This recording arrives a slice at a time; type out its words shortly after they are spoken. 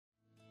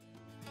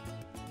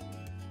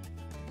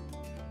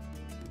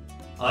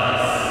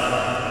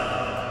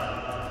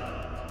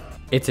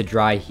It's a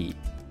dry heat.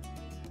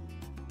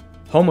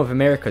 Home of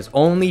America's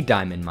only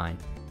diamond mine.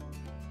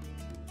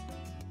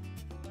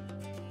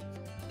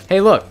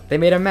 Hey look, they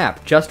made a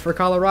map just for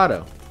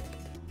Colorado.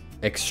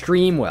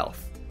 Extreme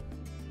wealth.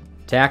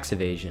 Tax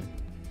evasion.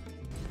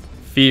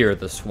 Fear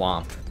the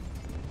swamp.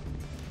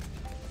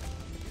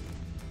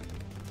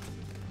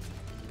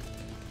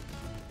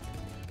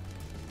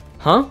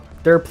 Huh?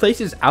 There are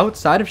places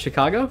outside of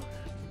Chicago?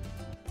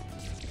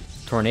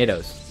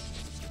 Tornadoes.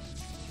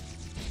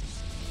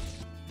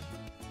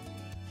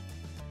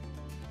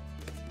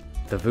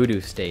 The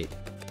Voodoo State.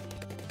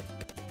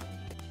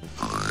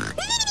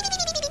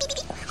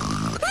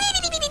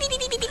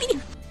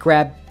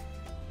 Grab.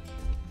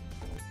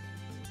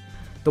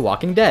 The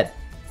Walking Dead.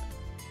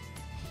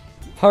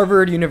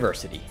 Harvard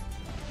University.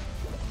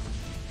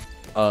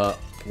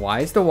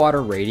 Why is the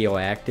water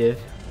radioactive?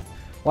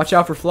 Watch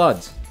out for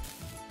floods.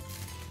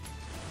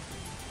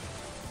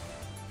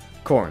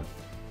 Corn.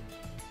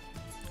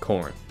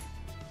 Corn.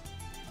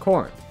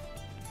 Corn.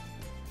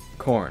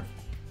 Corn.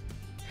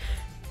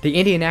 The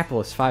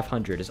Indianapolis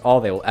 500 is all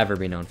they will ever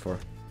be known for.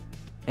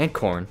 And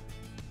corn.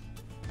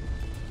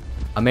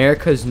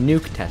 America's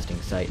nuke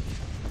testing site.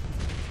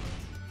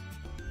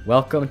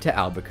 Welcome to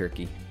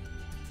Albuquerque.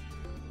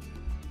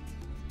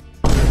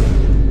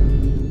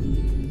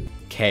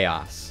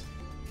 Chaos.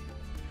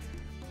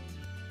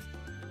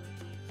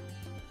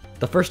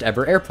 The first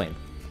ever airplane.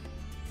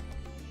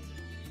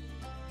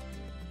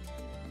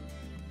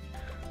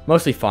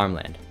 Mostly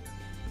farmland.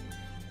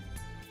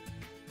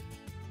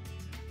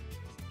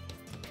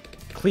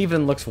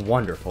 Cleveland looks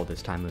wonderful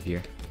this time of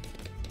year.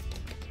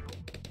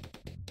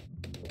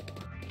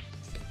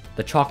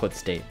 The Chocolate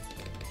State.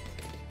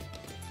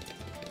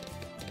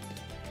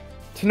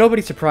 To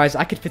nobody's surprise,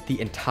 I could fit the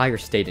entire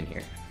state in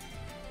here.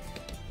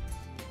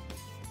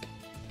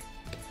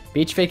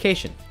 Beach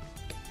vacation.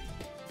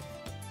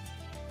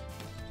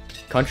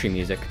 Country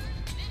music.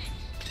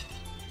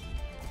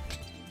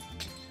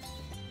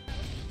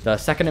 The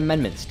Second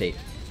Amendment State.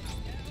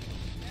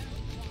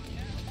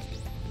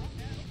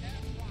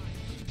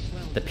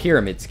 The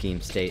Pyramid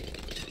Scheme State.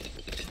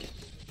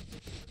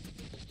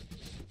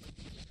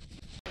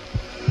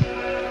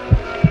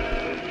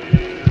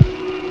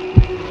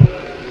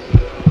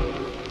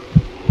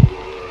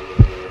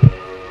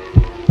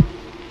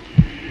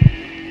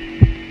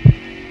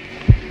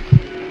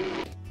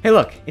 Hey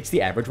look, it's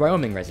the average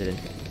Wyoming resident.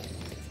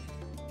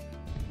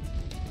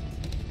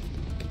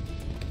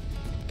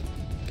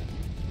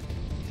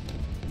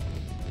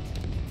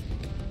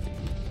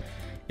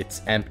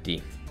 It's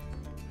empty.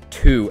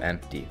 Too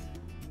empty.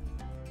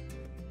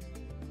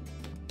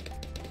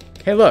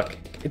 Hey look,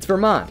 it's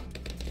Vermont.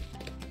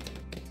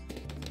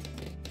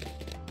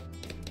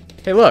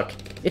 Hey look,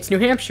 it's New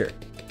Hampshire.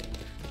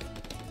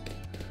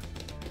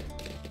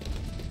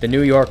 The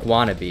New York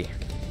wannabe.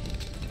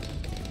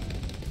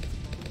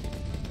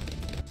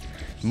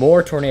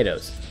 More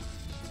tornadoes.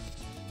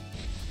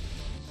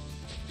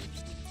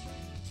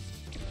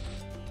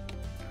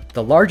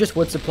 The largest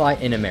wood supply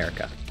in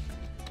America.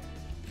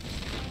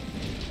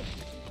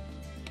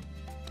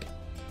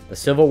 The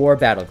Civil War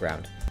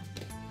battleground.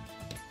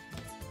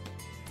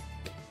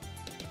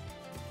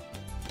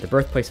 The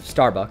birthplace of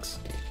Starbucks.